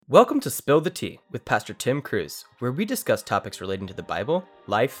Welcome to Spill the Tea with Pastor Tim Cruz, where we discuss topics relating to the Bible,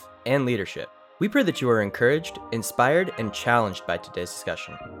 life, and leadership. We pray that you are encouraged, inspired, and challenged by today's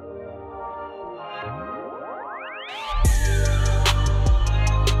discussion.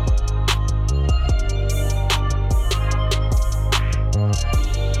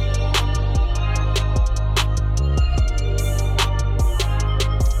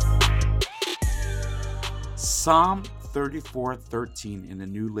 Psalm 34:13 in the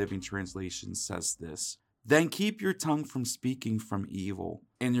New Living Translation says this: "Then keep your tongue from speaking from evil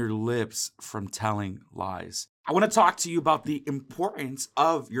and your lips from telling lies." I want to talk to you about the importance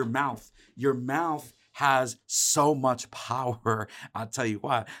of your mouth. Your mouth has so much power. I'll tell you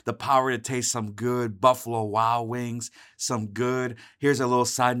what, the power to taste some good Buffalo Wild Wings, some good. Here's a little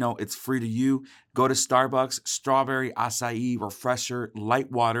side note. It's free to you. Go to Starbucks, strawberry acai refresher, light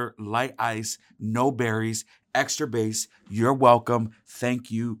water, light ice, no berries, extra base. You're welcome.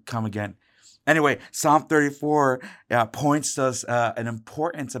 Thank you. Come again. Anyway, Psalm 34 points to us an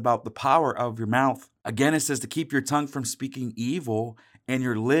importance about the power of your mouth. Again, it says to keep your tongue from speaking evil and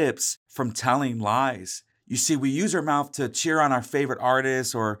your lips from telling lies. You see, we use our mouth to cheer on our favorite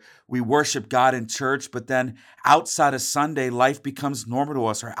artists, or we worship God in church, but then outside of Sunday, life becomes normal to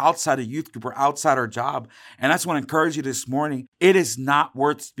us, or outside of youth group, or outside our job. And that's what I encourage you this morning. It is not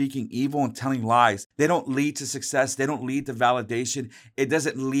worth speaking evil and telling lies. They don't lead to success. They don't lead to validation. It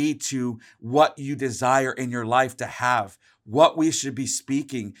doesn't lead to what you desire in your life to have. What we should be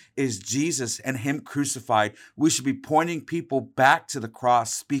speaking is Jesus and Him crucified. We should be pointing people back to the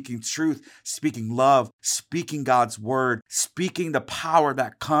cross, speaking truth, speaking love, speaking God's word, speaking the power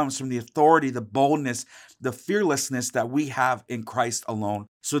that comes from the authority, the boldness, the fearlessness that we have in Christ alone.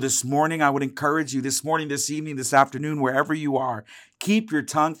 So this morning, I would encourage you, this morning, this evening, this afternoon, wherever you are, keep your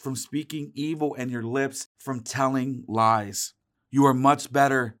tongue from speaking evil and your lips from telling lies. You are much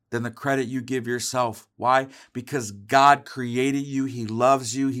better than the credit you give yourself. Why? Because God created you. He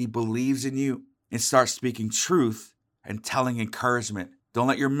loves you. He believes in you. And start speaking truth and telling encouragement. Don't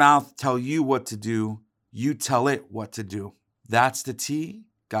let your mouth tell you what to do. You tell it what to do. That's the T.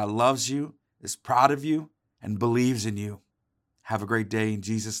 God loves you, is proud of you, and believes in you. Have a great day in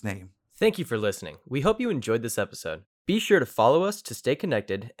Jesus' name. Thank you for listening. We hope you enjoyed this episode. Be sure to follow us to stay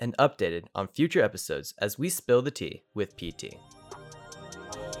connected and updated on future episodes as we spill the tea with PT.